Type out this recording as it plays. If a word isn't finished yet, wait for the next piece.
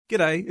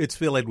G'day, it's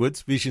Phil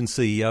Edwards, Vision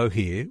CEO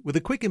here, with a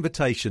quick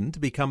invitation to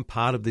become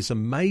part of this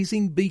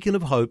amazing beacon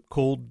of hope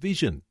called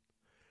Vision.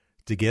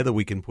 Together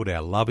we can put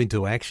our love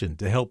into action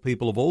to help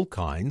people of all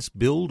kinds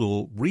build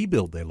or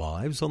rebuild their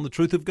lives on the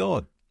truth of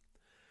God.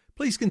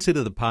 Please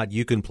consider the part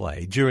you can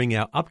play during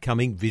our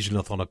upcoming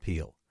Visionathon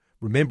appeal,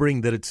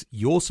 remembering that it's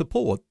your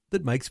support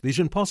that makes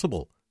Vision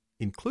possible,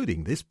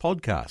 including this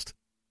podcast.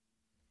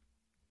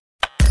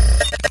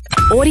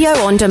 Audio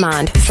on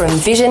demand from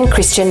Vision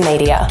Christian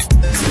Media.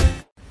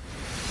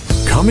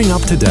 Coming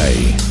up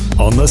today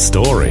on The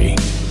Story.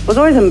 I was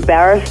always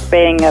embarrassed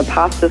being a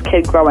pastor's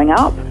kid growing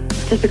up,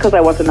 just because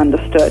I wasn't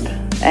understood.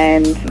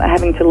 And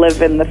having to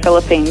live in the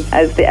Philippines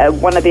as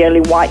one of the only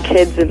white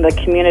kids in the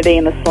community,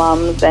 in the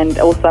slums, and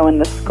also in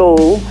the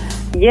school,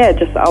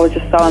 I was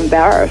just so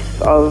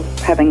embarrassed of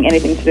having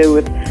anything to do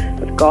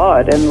with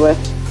God and with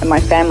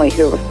my family,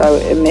 who were so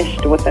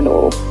enmeshed with it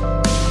all.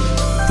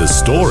 The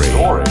Story.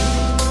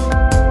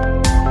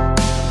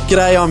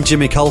 G'day, I'm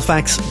Jimmy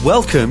Colfax.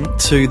 Welcome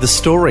to The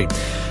Story.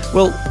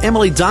 Well,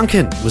 Emily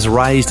Duncan was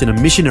raised in a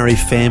missionary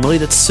family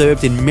that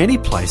served in many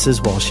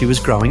places while she was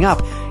growing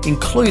up,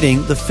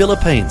 including the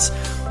Philippines.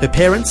 Her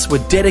parents were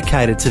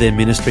dedicated to their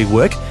ministry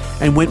work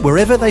and went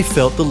wherever they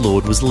felt the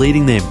Lord was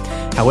leading them.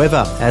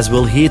 However, as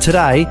we'll hear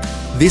today,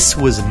 this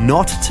was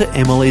not to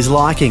Emily's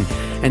liking,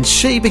 and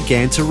she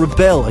began to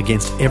rebel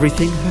against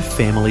everything her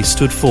family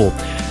stood for.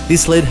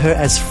 This led her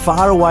as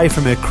far away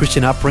from her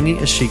Christian upbringing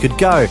as she could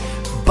go.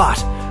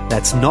 But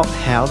that's not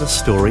how the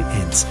story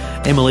ends.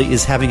 Emily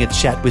is having a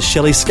chat with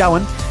Shelley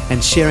Scowen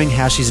and sharing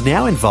how she's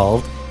now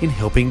involved in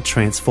helping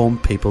transform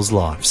people's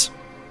lives.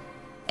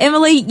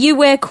 Emily, you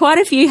wear quite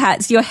a few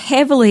hats. You're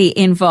heavily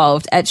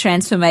involved at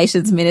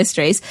Transformations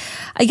Ministries.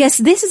 I guess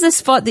this is a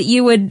spot that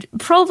you would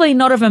probably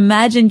not have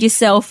imagined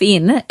yourself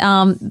in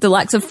the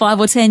likes of 5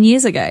 or 10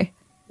 years ago.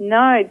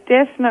 No,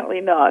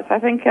 definitely not. I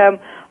think I've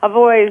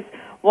always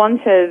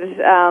wanted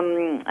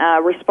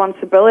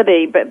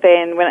responsibility, but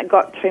then when it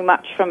got too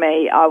much for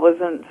me, I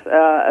wasn't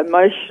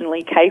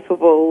emotionally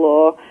capable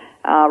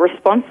or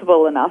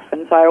responsible enough,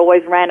 and so I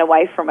always ran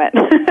away from it.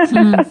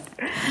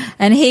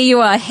 And here you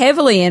are,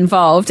 heavily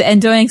involved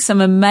and doing some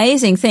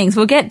amazing things.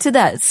 We'll get to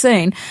that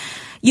soon.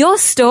 Your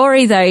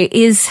story, though,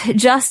 is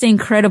just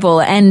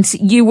incredible, and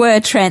you were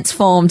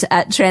transformed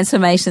at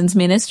Transformations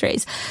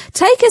Ministries.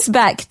 Take us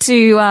back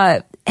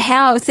to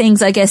how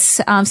things, I guess,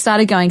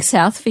 started going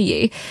south for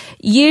you.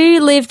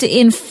 You lived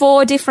in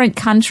 4 different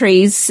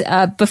countries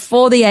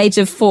before the age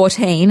of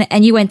 14,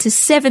 and you went to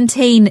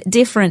 17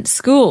 different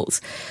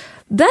schools.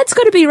 That's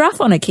got to be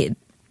rough on a kid.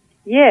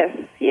 Yes,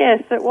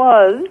 it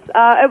was.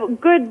 It was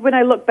good when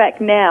I look back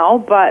now,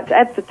 but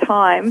at the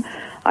time,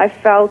 I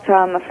felt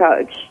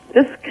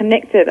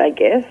disconnected, I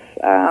guess,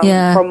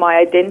 from my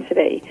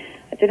identity.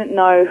 I didn't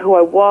know who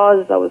I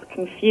was. I was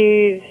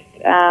confused,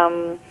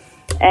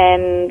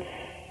 and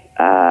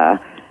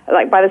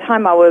by the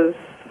time I was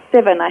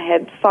 7, I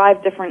had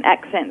 5 different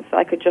accents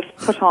I could just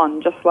put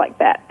on just like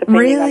that,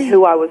 depending on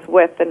who I was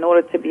with, in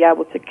order to be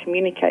able to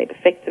communicate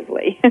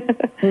effectively.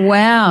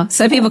 Wow.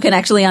 So people can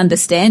actually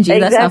understand you.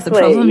 Exactly, that's half the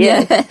problem.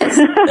 Yes.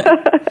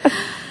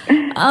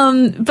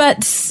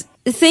 But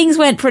things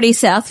went pretty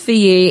south for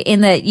you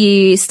in that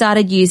you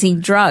started using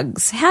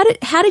drugs. How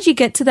did you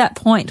get to that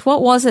point?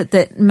 What was it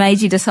that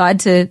made you decide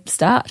to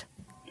start?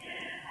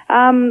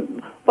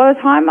 By the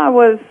time I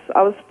was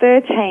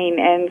 13,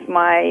 and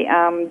my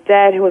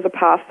dad, who was a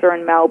pastor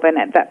in Melbourne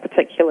at that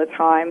particular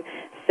time,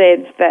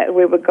 said that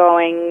we were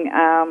going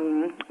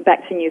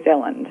back to New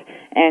Zealand,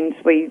 and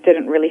we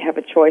didn't really have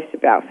a choice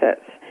about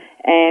it.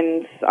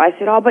 And I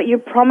said, "Oh, but you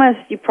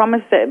promised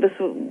that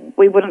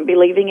we wouldn't be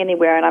leaving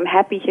anywhere, and I'm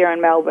happy here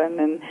in Melbourne."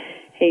 And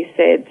he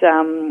said,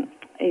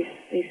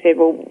 he said,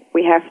 "Well,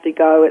 we have to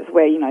go. It's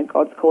where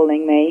God's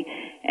calling me."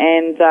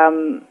 And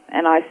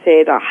I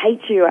said, I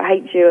hate you,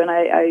 and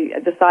I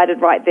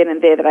decided right then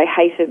and there that I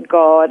hated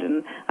God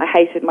and I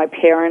hated my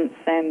parents,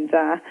 and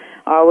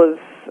I was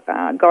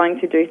going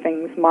to do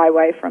things my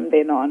way from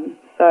then on.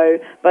 So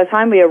by the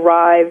time we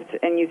arrived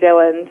in New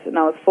Zealand, and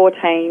I was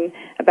 14,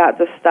 about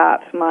to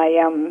start my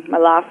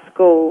last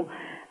school,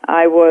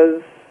 I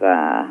was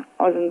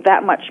in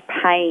that much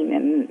pain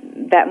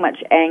and that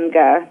much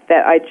anger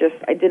that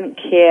I didn't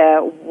care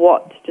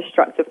what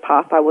destructive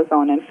path I was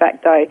on. In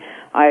fact, I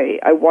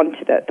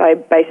wanted it. I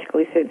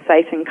basically said,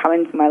 "Satan, come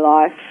into my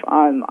life.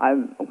 I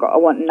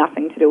want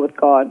nothing to do with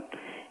God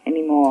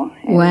anymore."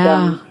 And,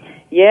 wow.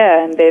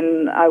 And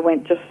then I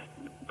went just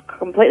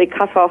completely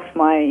cut off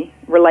my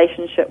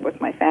relationship with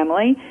my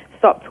family,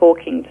 stopped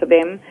talking to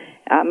them.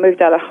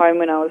 Moved out of home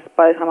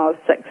by the time I was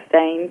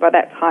 16. By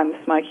that time,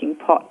 smoking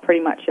pot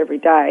pretty much every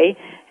day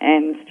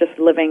and just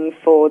living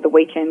for the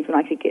weekends when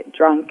I could get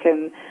drunk,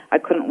 and I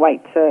couldn't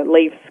wait to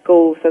leave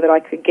school so that I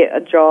could get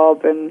a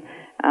job and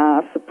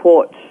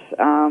support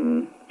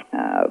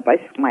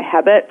basically my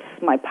habits,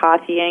 my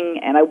partying,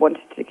 and I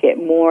wanted to get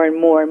more and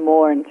more and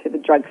more into the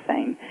drug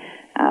scene.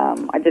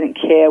 I didn't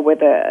care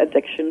whether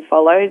addiction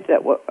followed.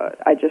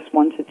 I just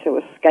wanted to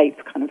escape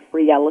kind of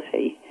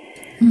reality.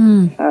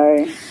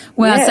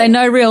 So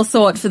no real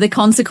thought for the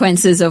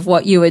consequences of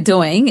what you were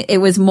doing. It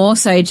was more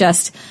so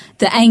just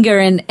the anger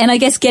and I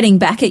guess getting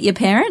back at your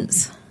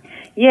parents.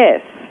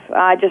 Yes,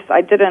 I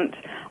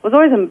was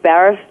always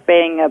embarrassed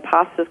being a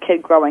pastor's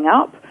kid growing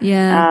up.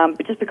 Yeah.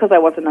 But just because I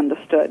wasn't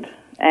understood,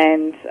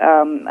 and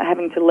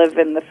having to live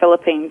in the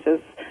Philippines as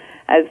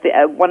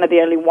one of the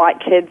only white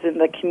kids in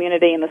the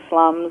community in the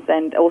slums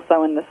and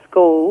also in the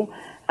school,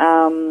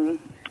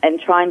 and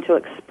trying to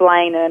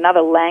explain in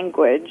another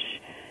language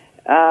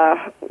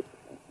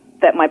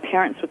that my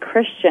parents were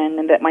Christian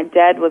and that my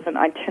dad was an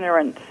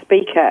itinerant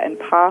speaker and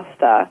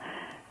pastor,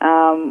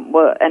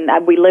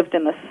 and we lived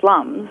in the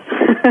slums,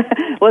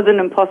 was an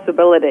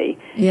impossibility.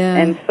 Yeah.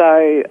 And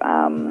so,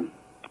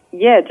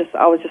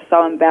 I was just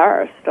so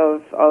embarrassed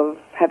of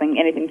having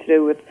anything to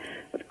do with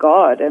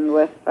God and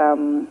with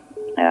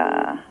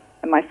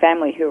and my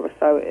family, who were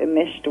so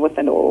enmeshed with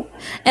it all.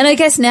 And I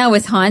guess now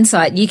with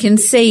hindsight, you can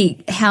see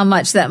how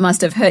much that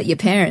must have hurt your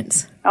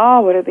parents.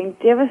 Oh, it would have been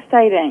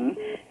devastating,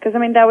 because,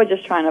 they were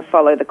just trying to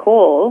follow the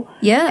call.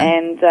 Yeah.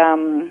 And,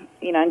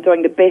 and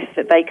doing the best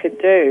that they could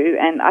do.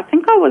 And I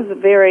think I was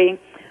very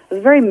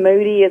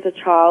moody as a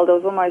child. I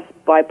was almost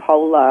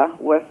bipolar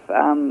with,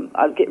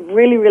 I'd get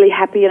really, really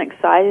happy and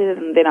excited,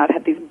 and then I'd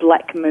have these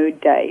black mood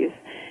days.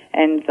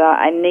 And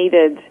I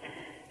needed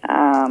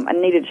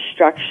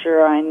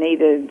structure. I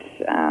needed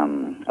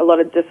a lot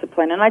of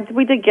discipline, and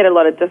we did get a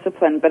lot of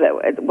discipline, but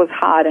it was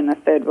hard in a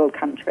third world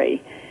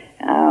country.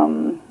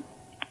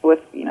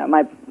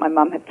 My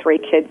mum had 3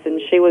 kids, and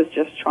she was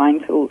just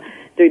trying to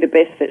do the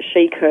best that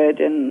she could,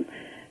 and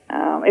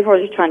everyone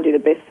was just trying to do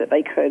the best that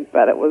they could,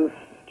 but it was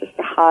just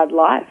a hard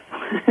life.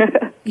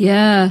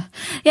 Yeah,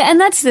 and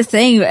that's the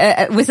thing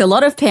with a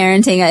lot of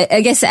parenting.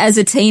 I guess as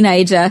a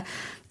teenager,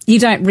 you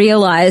don't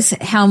realise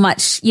how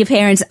much your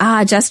parents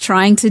are just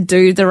trying to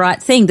do the right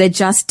thing. They're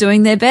just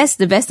doing their best,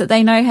 the best that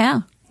they know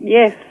how.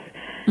 Yes,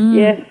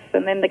 yes.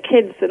 And then the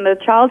kids, and the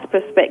child's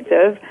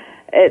perspective,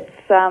 it's,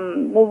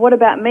 what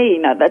about me?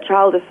 The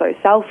child is so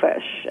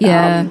selfish.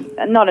 Yeah.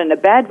 Not in a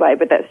bad way,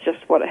 but that's just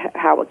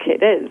how a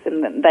kid is.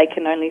 And they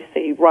can only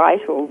see right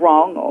or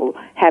wrong or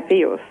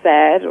happy or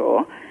sad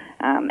or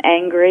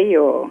angry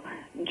or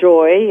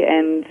joy.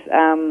 And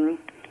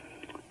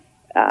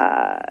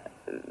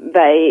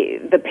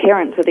the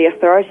parents are the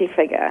authority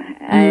figure,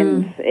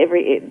 and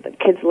the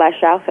kids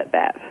lash out at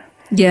that.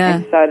 Yeah.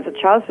 And so, as a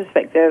child's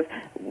perspective,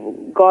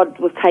 God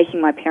was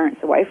taking my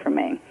parents away from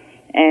me,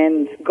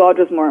 and God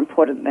was more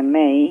important than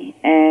me,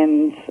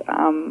 and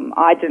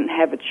I didn't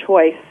have a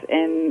choice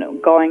in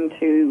going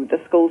to the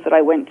schools that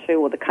I went to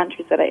or the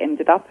countries that I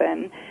ended up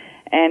in,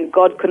 and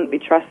God couldn't be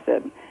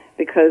trusted,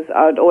 because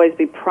I would always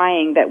be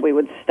praying that we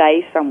would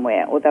stay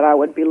somewhere, or that I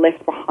would be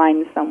left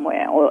behind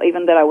somewhere, or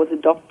even that I was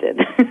adopted.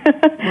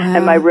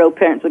 And my real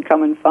parents would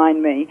come and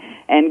find me.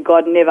 And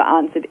God never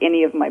answered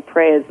any of my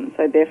prayers, and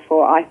so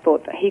therefore I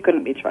thought that He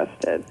couldn't be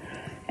trusted.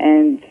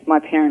 And my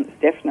parents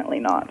definitely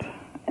not.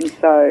 And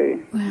so,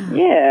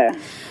 yeah.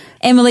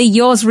 Emily,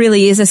 yours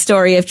really is a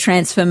story of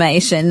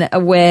transformation,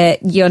 where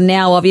you're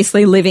now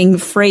obviously living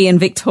free and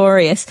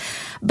victorious.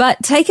 But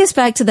take us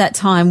back to that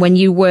time when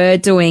you were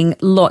doing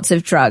lots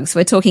of drugs.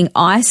 We're talking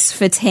ice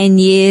for 10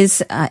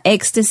 years,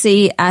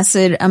 ecstasy,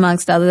 acid,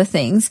 amongst other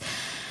things.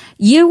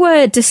 You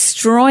were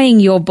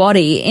destroying your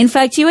body. In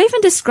fact, you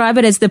even describe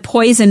it as the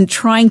poison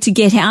trying to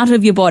get out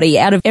of your body,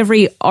 out of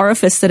every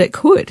orifice that it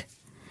could.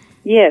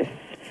 Yes.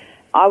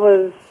 I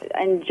was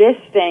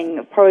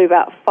ingesting probably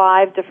about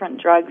 5 different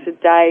drugs a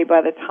day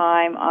by the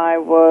time I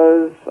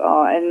was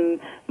in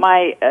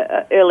my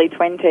early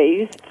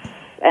 20s,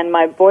 and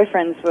my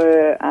boyfriends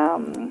were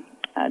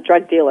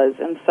drug dealers,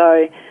 and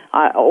so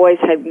I always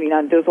had,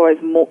 there was always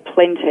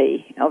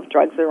plenty of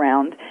drugs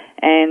around,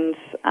 and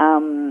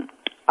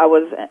I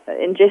was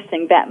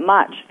ingesting that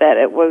much that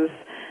it was,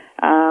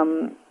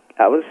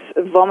 I was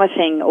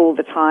vomiting all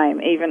the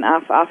time. Even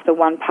after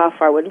one puff,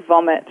 I would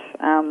vomit.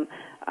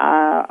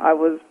 I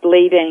was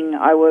bleeding.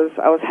 I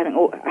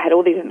had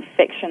all these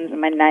infections in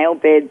my nail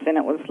beds, and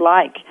it was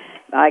like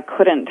I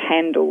couldn't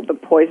handle the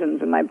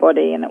poisons in my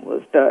body, and it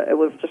was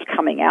just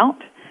coming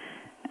out.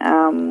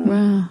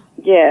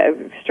 Yeah,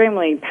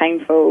 extremely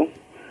painful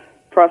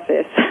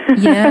process.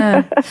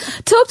 Yeah.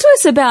 Talk to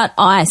us about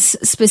ice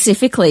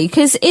specifically,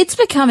 because it's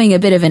becoming a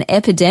bit of an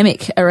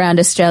epidemic around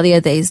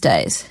Australia these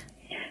days.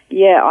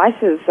 Yeah,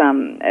 ice is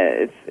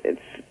it's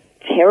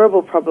a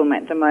terrible problem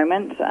at the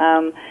moment.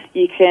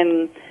 You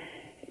can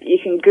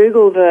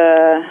Google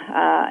the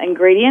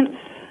ingredients,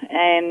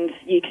 and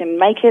you can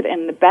make it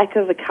in the back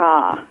of the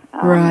car.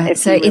 Right. If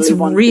so you really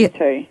wanted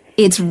to.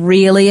 It's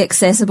really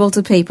accessible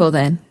to people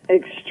then?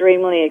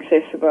 Extremely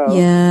accessible.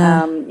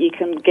 Yeah. You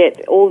can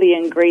get all the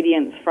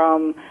ingredients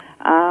from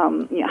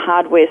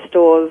hardware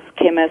stores,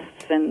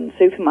 chemists, and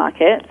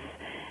supermarkets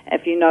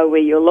if you know where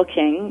you're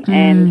looking,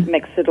 and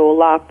mix it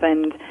all up.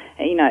 And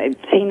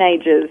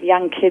teenagers,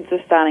 young kids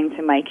are starting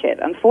to make it.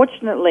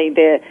 Unfortunately,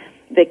 they're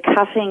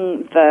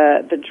cutting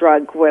the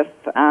drug with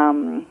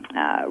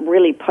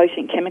really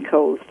potent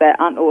chemicals that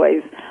aren't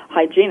always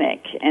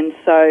hygienic, and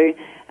so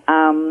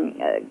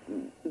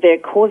they're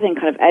causing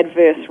kind of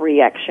adverse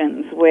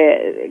reactions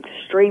where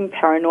extreme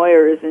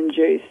paranoia is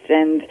induced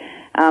and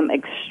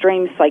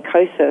extreme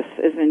psychosis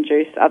is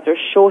induced after a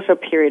shorter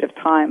period of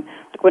time.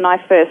 Like when I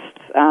first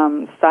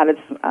started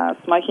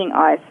smoking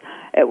ice,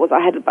 I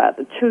had about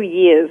 2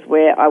 years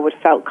where I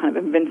felt kind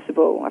of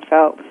invincible. I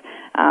felt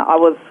I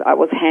was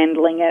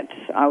handling it.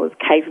 I was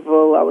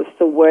capable. I was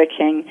still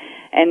working,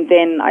 and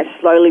then I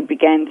slowly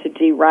began to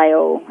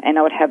derail, and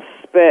I would have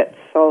spurts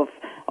of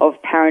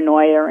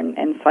paranoia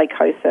and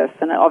psychosis,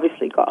 and it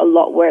obviously got a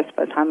lot worse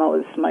by the time I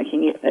was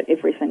smoking it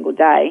every single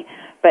day.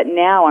 But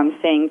now I'm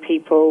seeing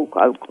people,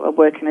 I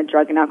work in a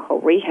drug and alcohol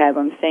rehab,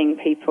 I'm seeing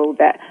people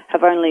that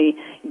have only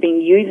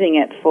been using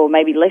it for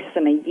maybe less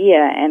than a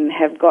year and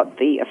have got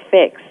the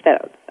effects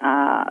that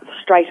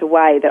straight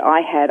away that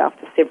I had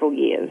after several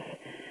years.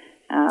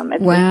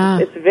 Wow.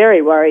 It's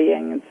very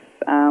worrying.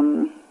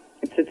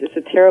 It's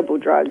a terrible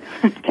drug.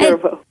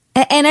 Terrible.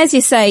 And as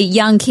you say,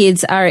 young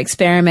kids are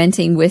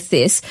experimenting with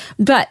this,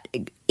 but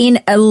in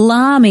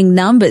alarming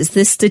numbers,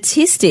 the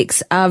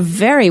statistics are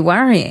very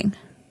worrying.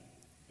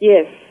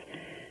 Yes.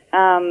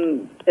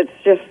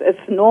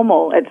 It's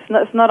normal.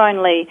 It's not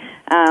only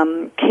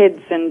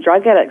kids and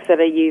drug addicts that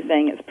are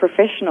using, it's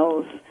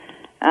professionals.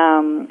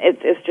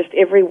 It's just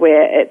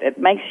everywhere. It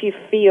makes you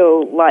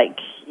feel like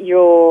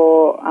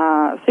you're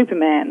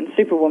Superman,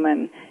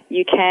 Superwoman.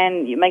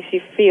 It makes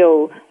you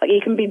feel like you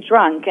can be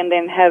drunk and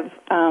then have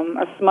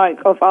a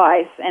smoke of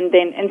ice and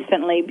then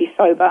instantly be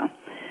sober.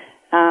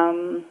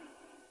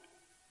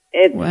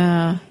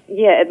 Wow.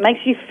 Yeah, it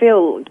makes you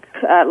feel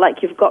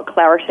like you've got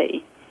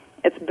clarity.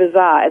 It's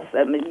bizarre.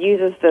 It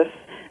uses this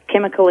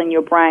chemical in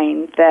your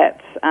brain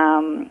that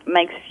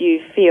makes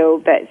you feel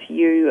that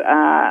you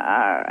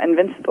are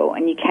invincible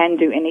and you can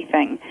do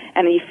anything,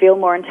 and you feel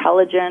more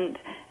intelligent.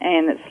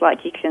 And it's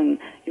like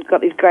you've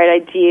got these great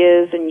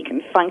ideas, and you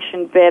can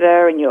function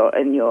better, and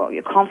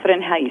you're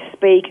confident how you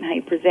speak and how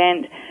you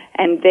present.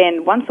 And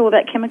then once all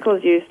that chemical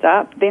is used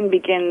up, then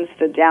begins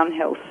the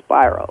downhill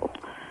spiral.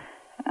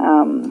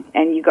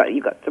 And you got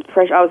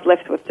depression. I was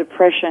left with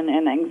depression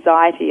and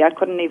anxiety. I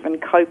couldn't even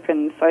cope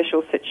in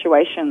social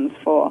situations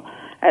for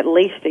at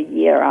least a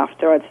year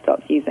after I'd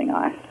stopped using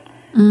ice.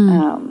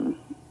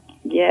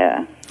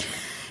 Yeah.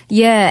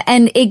 Yeah,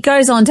 and it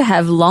goes on to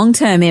have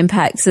long-term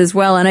impacts as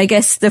well. And I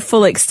guess the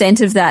full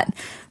extent of that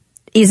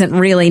isn't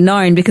really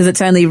known because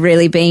it's only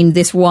really been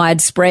this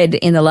widespread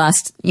in the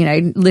last,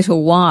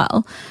 little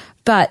while.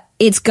 But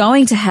it's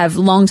going to have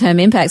long-term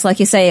impacts. Like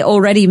you say,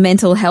 already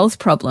mental health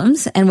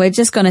problems, and we're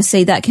just going to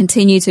see that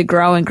continue to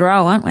grow and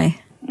grow, aren't we?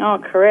 Oh,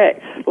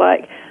 correct.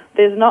 Like,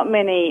 there's not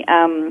many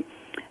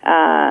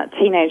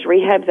teenage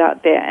rehabs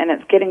out there, and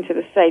it's getting to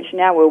the stage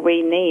now where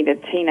we need a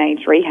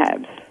teenage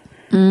rehabs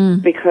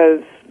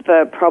because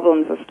the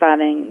problems are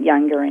starting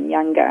younger and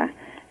younger.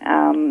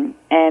 And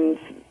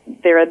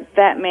there are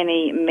that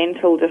many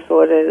mental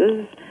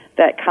disorders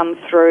that come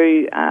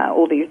through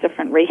all these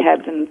different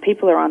rehabs, and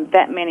people are on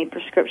that many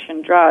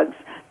prescription drugs.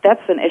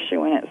 That's an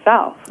issue in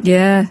itself.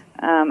 Yeah.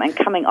 And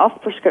coming off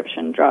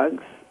prescription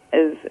drugs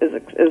is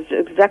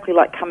exactly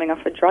like coming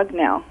off a drug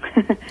now.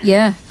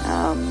 Yeah.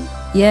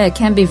 Yeah, it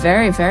can be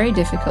very, very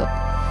difficult.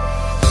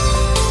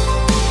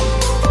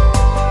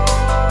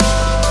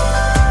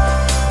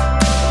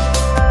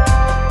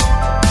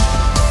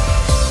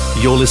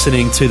 You're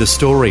listening to The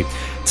Story.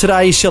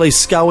 Today, Shelley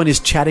Scowen is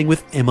chatting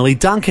with Emily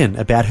Duncan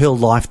about her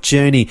life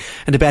journey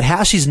and about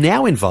how she's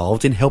now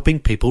involved in helping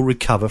people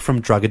recover from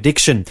drug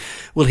addiction.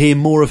 We'll hear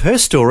more of her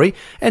story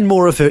and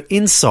more of her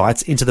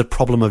insights into the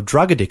problem of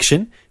drug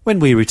addiction when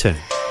we return.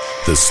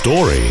 The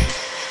Story.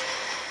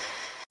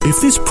 If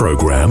this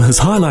program has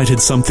highlighted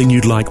something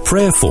you'd like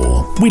prayer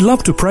for, we'd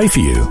love to pray for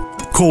you.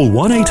 Call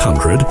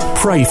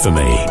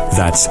 1-800-PRAY-FOR-ME.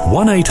 That's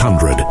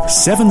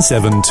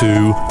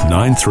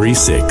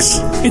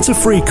 1-800-772-936. It's a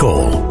free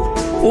call.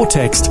 Or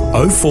text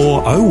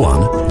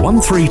 0401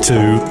 132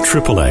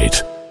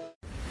 888.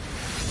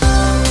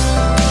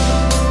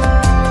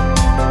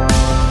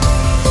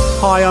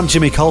 Hi, I'm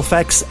Jimmy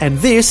Colfax, and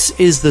this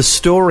is The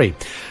Story.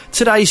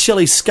 Today,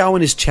 Shelley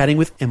Scowen is chatting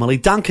with Emily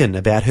Duncan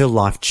about her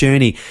life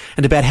journey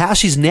and about how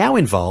she's now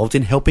involved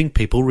in helping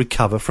people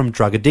recover from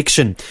drug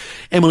addiction.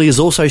 Emily is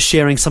also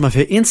sharing some of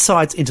her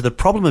insights into the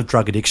problem of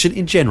drug addiction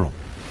in general.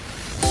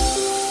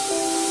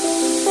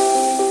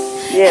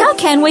 Yeah. How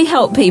can we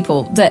help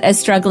people that are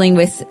struggling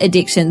with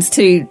addictions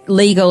to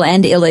legal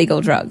and illegal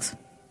drugs?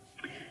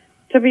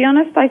 To be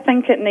honest, I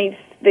think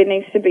there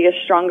needs to be a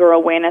stronger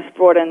awareness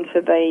brought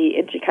into the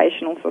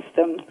educational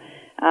system.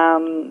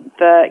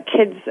 The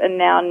kids are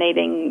now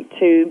needing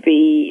to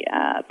be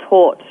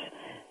taught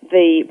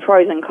the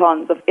pros and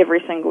cons of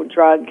every single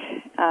drug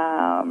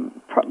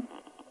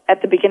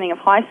at the beginning of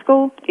high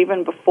school,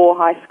 even before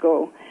high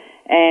school.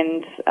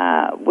 And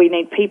we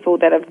need people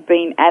that have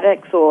been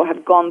addicts or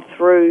have gone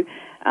through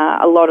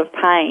a lot of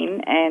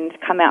pain and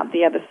come out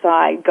the other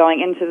side,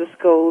 going into the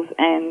schools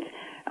and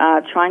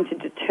trying to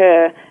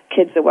deter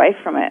kids away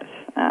from it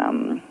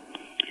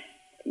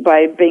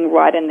by being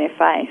right in their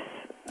face.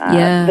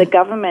 The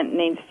government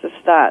needs to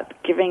start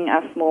giving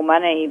us more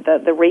money,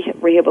 the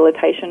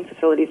rehabilitation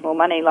facilities more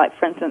money. Like,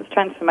 for instance,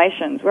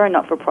 Transformations. We're a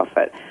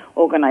not-for-profit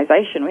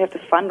organisation. We have to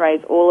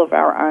fundraise all of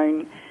our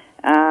own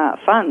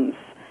funds.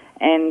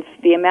 And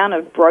the amount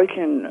of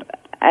broken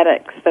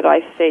addicts that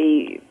I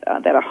see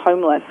that are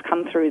homeless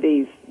come through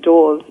these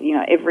doors,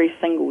 every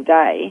single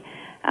day.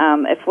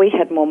 If we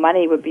had more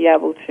money, we'd be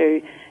able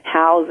to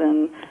house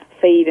and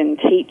feed and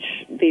teach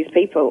these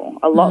people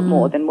a lot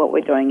more than what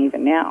we're doing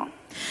even now.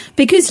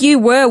 Because you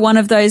were one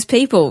of those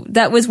people.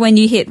 That was when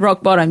you hit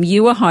rock bottom.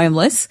 You were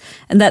homeless,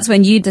 and that's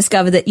when you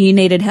discovered that you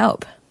needed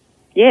help.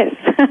 Yes.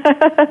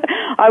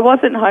 I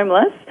wasn't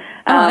homeless,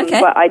 okay.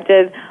 but I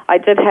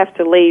did have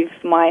to leave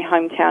my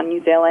hometown,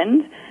 New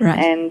Zealand, right.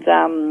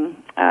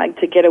 and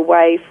to get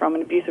away from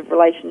an abusive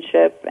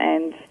relationship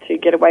and to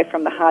get away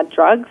from the hard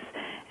drugs.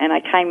 And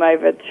I came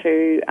over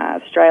to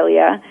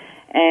Australia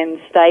and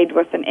stayed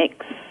with an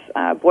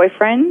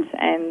ex-boyfriend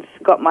and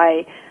got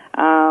my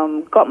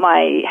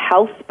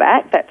health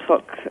back. That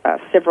took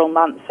several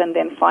months, and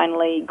then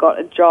finally got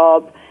a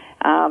job.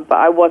 But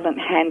I wasn't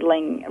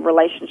handling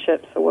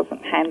relationships. I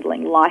wasn't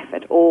handling life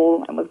at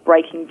all, and was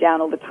breaking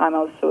down all the time. I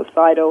was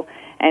suicidal,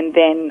 and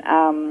then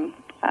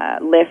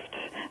left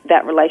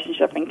that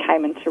relationship and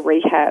came into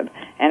rehab,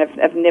 and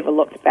I've never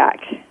looked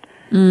back.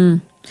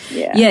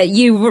 Yeah,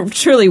 you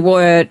truly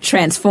were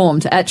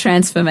transformed at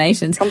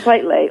Transformations.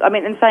 Completely. I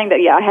mean, in saying that,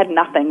 I had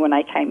nothing when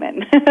I came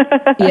in.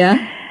 Yeah.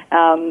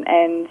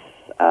 And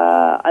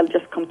I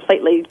just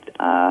completely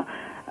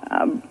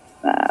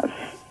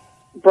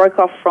broke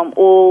off from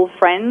all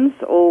friends,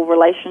 all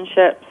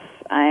relationships,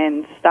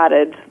 and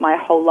started my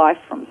whole life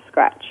from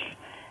scratch.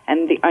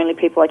 And the only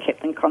people I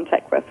kept in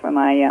contact with were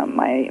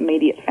my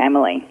immediate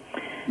family.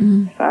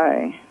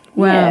 So,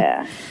 wow.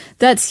 Yeah.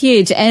 That's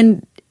huge.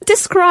 And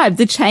describe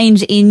the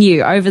change in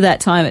you over that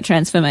time at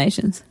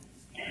Transformations.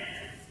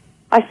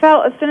 I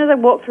felt as soon as I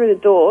walked through the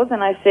doors,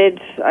 and I said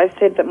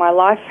that my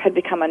life had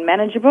become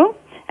unmanageable,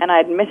 and I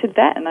admitted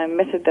that, and I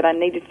admitted that I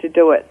needed to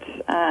do it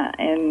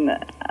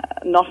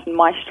not in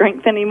my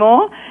strength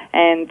anymore,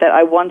 and that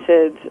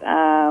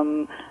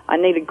I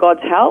needed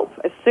God's help.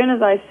 As soon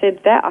as I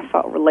said that, I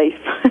felt relief.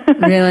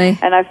 Really?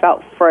 And I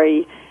felt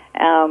free.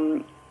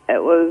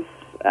 It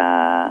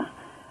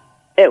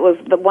was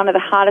one of the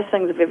hardest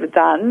things I've ever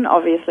done,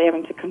 obviously,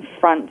 having to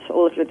confront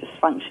all of your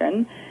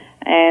dysfunction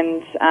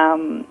and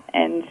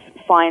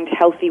find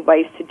healthy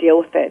ways to deal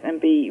with it and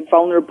be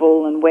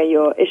vulnerable and wear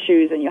your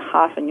issues and your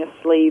heart on your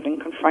sleeve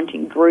and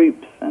confronting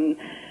groups and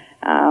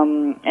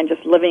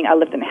just living. I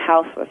lived in a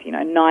house with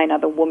 9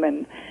 other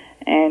women,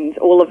 and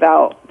all of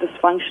our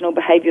dysfunctional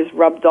behaviours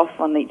rubbed off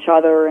on each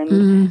other,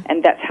 and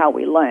that's how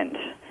we learned.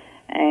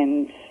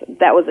 And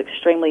that was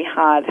extremely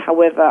hard.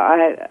 However,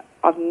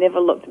 I've never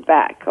looked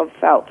back. I've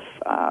felt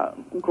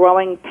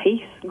growing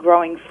peace,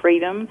 growing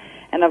freedom,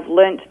 and I've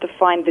learnt to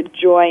find the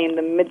joy in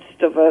the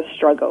midst of a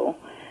struggle.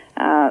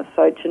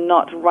 So to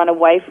not run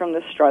away from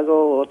the struggle,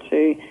 or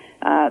to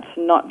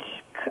not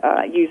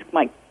use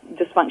my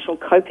dysfunctional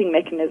coping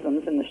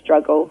mechanisms in the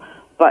struggle,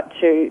 but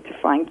to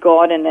find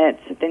God in it,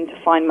 then to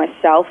find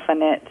myself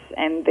in it,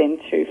 and then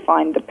to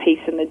find the peace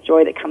and the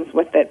joy that comes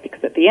with it.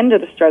 Because at the end of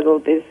the struggle,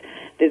 there's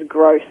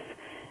growth.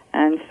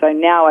 And so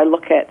now I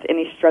look at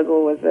any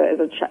struggle as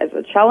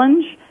a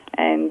challenge,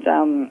 and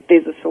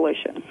there's a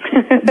solution.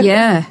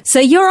 Yeah. So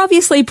you're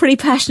obviously pretty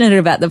passionate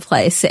about the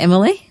place,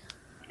 Emily.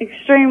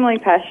 Extremely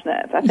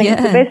passionate. I think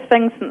it's the best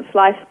thing since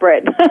sliced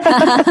bread.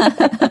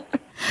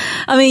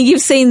 I mean,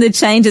 you've seen the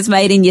changes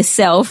made in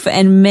yourself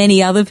and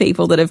many other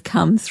people that have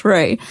come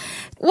through.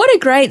 What a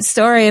great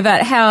story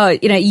about how,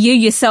 you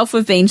yourself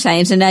have been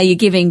changed, and now you're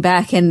giving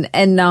back and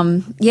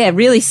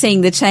really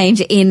seeing the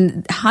change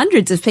in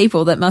hundreds of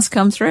people that must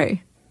come through.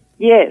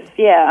 Yes,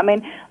 yeah. I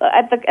mean,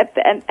 at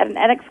an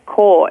addict's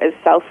core is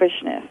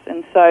selfishness,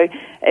 and so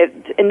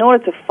in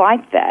order to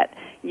fight that,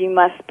 you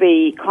must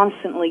be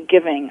constantly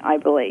giving, I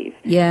believe.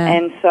 Yeah.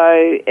 And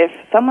so if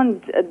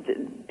someone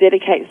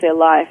dedicates their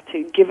life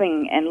to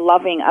giving and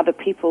loving other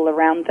people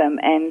around them,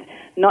 and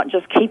not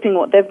just keeping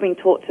what they've been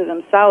taught to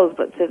themselves,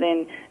 but to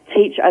then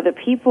teach other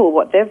people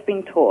what they've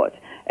been taught,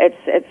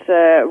 it's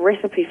a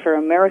recipe for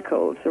a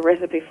miracle. It's a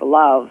recipe for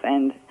love.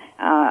 And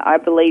I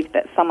believe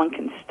that someone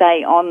can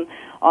stay on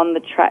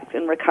the track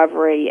in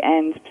recovery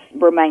and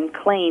remain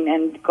clean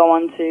and go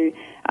on to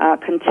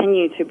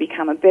continue to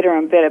become a better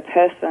and better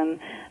person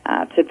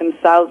to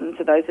themselves and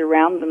to those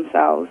around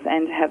themselves,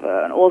 and have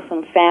an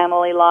awesome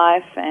family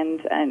life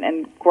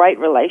and great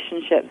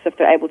relationships if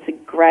they're able to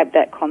grab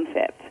that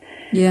concept.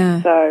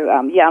 Yeah. So,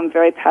 I'm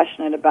very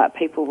passionate about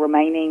people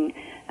remaining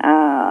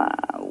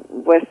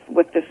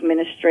with this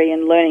ministry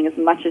and learning as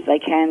much as they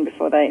can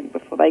before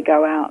they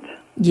go out.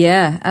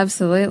 Yeah,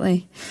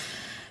 absolutely.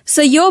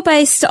 So you're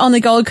based on the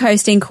Gold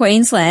Coast in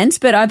Queensland,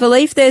 but I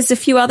believe there's a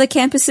few other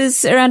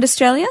campuses around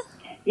Australia?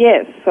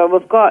 Yes, so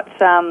we've got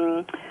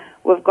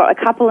a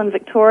couple in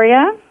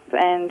Victoria,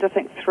 and I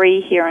think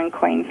 3 here in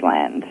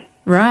Queensland.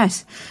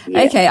 Right.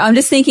 Yeah. Okay. I'm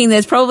just thinking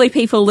there's probably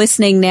people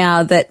listening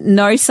now that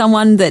know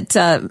someone that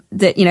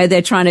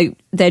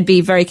they'd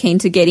be very keen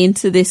to get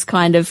into this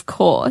kind of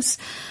course.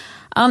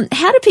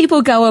 How do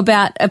people go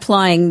about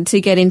applying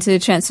to get into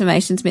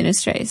Transformations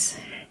Ministries?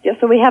 Yeah,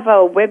 so we have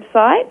our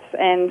website,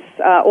 and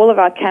all of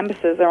our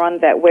campuses are on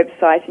that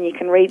website, and you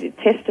can read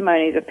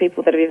testimonies of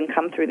people that have even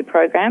come through the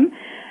program.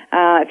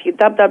 If you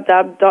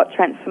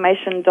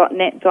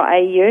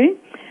www.transformation.net.au.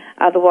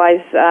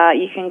 Otherwise,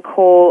 you can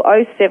call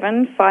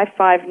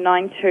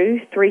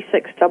 075592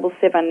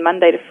 3677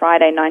 Monday to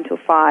Friday 9 till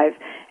 5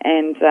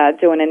 and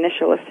do an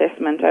initial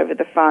assessment over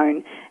the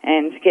phone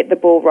and get the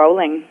ball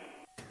rolling.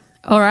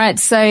 All right,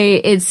 so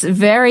it's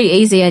very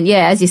easy, and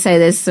yeah, as you say,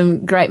 there's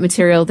some great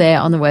material there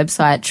on the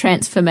website,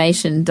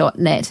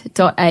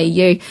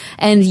 transformation.net.au,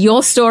 and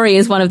your story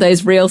is one of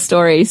those real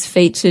stories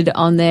featured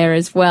on there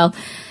as well.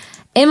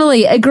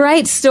 Emily, a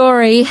great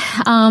story,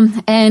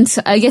 and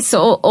I guess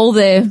all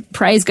the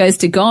praise goes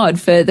to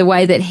God for the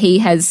way that He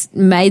has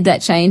made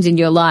that change in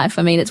your life.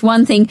 I mean, it's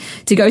one thing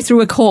to go through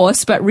a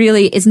course, but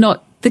really it's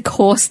not the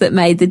course that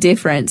made the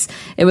difference.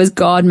 It was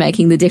God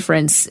making the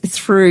difference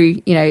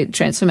through,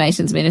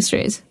 Transformations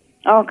Ministries.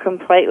 Oh,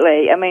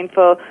 completely. I mean,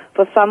 for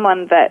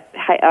someone that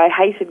I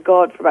hated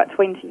God for about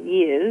 20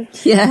 years,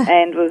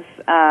 and was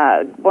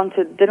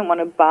didn't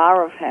want a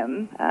bar of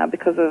Him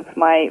because of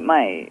my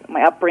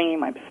upbringing,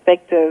 my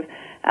perspective,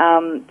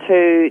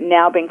 to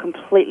now being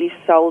completely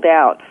sold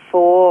out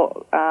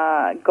for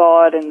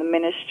God and the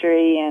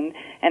ministry and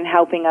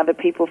helping other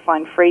people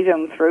find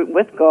freedom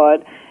with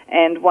God.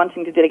 And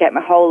wanting to dedicate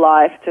my whole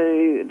life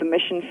to the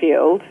mission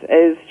field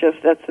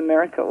that's a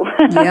miracle.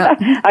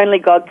 Yep. Only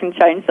God can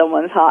change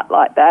someone's heart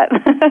like that.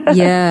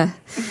 Yeah.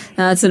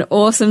 It's an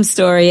awesome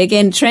story.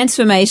 Again,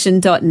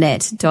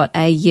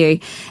 transformation.net.au.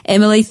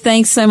 Emily,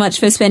 thanks so much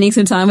for spending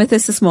some time with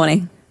us this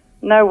morning.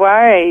 No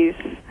worries.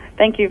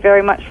 Thank you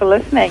very much for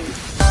listening.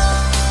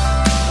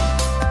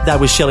 That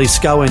was Shelley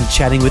Scowen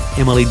chatting with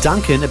Emily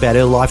Duncan about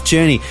her life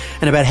journey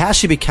and about how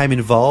she became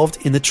involved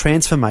in the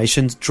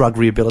Transformations Drug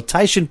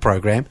Rehabilitation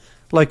Program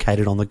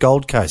located on the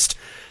Gold Coast.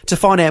 To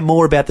find out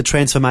more about the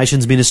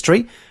Transformations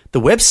Ministry,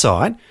 the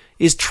website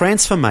is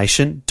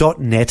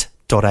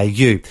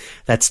transformation.net.au.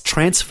 That's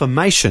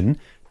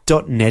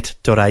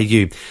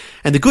transformation.net.au.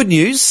 And the good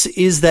news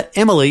is that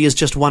Emily is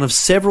just one of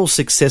several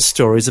success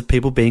stories of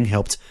people being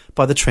helped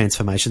by the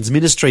Transformations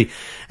Ministry.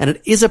 And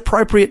it is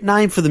appropriate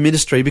name for the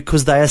ministry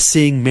because they are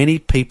seeing many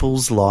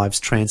people's lives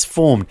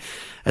transformed.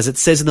 As it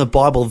says in the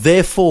Bible,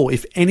 therefore,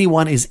 if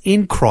anyone is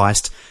in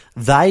Christ,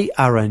 they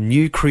are a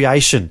new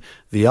creation.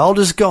 The old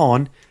is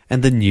gone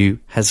and the new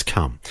has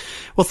come.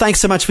 Well,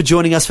 thanks so much for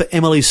joining us for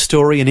Emily's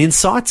story and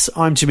insights.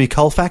 I'm Jimmy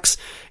Colfax,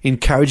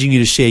 encouraging you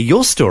to share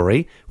your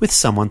story with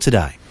someone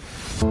today.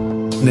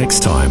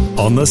 Next time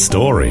on The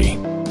Story.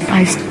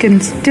 I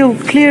can still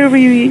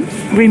clearly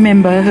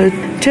remember her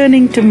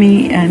turning to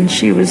me, and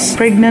she was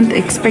pregnant,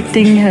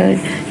 expecting her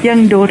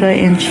young daughter,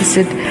 and she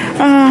said,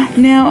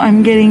 now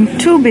I'm getting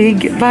too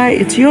big. Bye,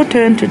 it's your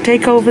turn to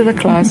take over the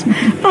class.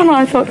 And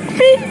I thought,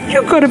 me?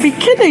 You've got to be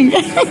kidding.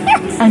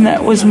 And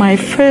that was my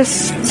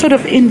first sort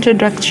of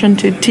introduction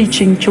to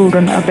teaching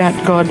children about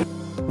God.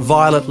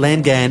 Violet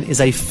Langan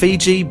is a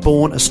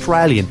Fiji-born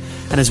Australian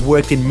and has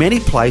worked in many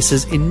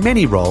places in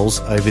many roles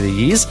over the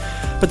years,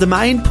 but the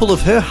main pull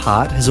of her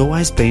heart has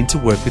always been to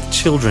work with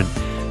children.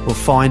 We'll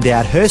find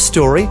out her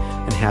story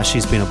and how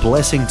she's been a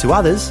blessing to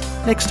others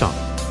next time.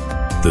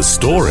 The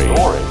Story.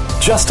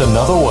 Just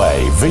another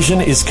way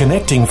Vision is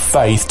connecting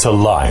faith to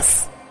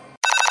life.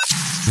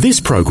 This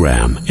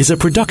program is a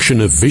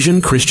production of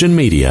Vision Christian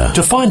Media.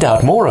 To find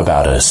out more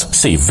about us,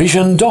 see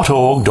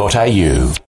vision.org.au.